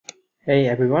Hey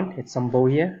everyone, it's Sambo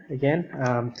here again.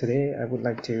 Today I would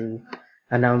like to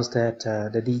announce that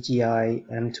the DJI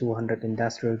M200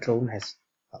 industrial drone has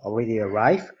already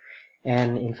arrived,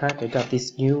 and in fact I got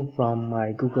this news from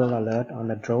my Google alert on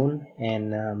the drone,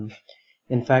 and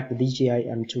in fact the DJI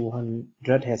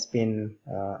M200 has been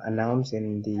announced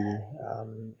in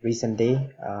the recent day,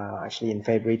 actually in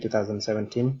February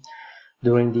 2017,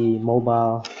 during the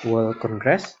Mobile World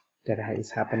Congress that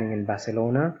is happening in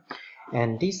Barcelona.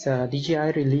 And this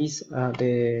DJI release,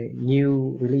 the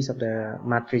new release of the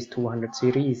Matrice 200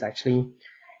 series is actually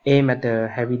aimed at the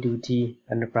heavy duty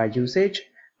enterprise usage.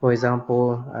 For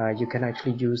example, you can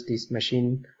actually use this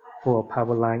machine for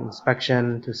power line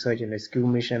inspection, to search and rescue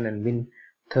mission, and wind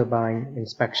turbine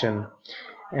inspection.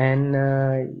 And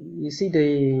you see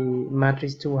the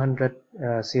Matrice 200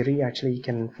 series actually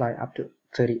can fly up to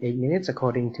 38 minutes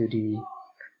according to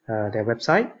their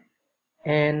website.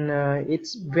 And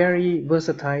it's very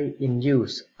versatile in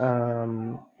use,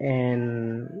 and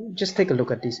just take a look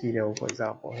at this video, for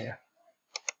example, here.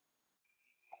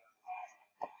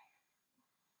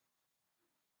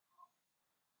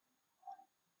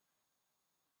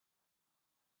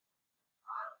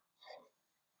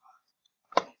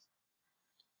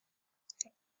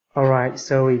 Alright,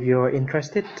 so if you're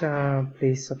interested,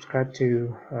 please subscribe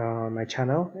to my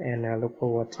channel, and I look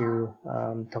forward to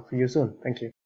talk to you soon. Thank you.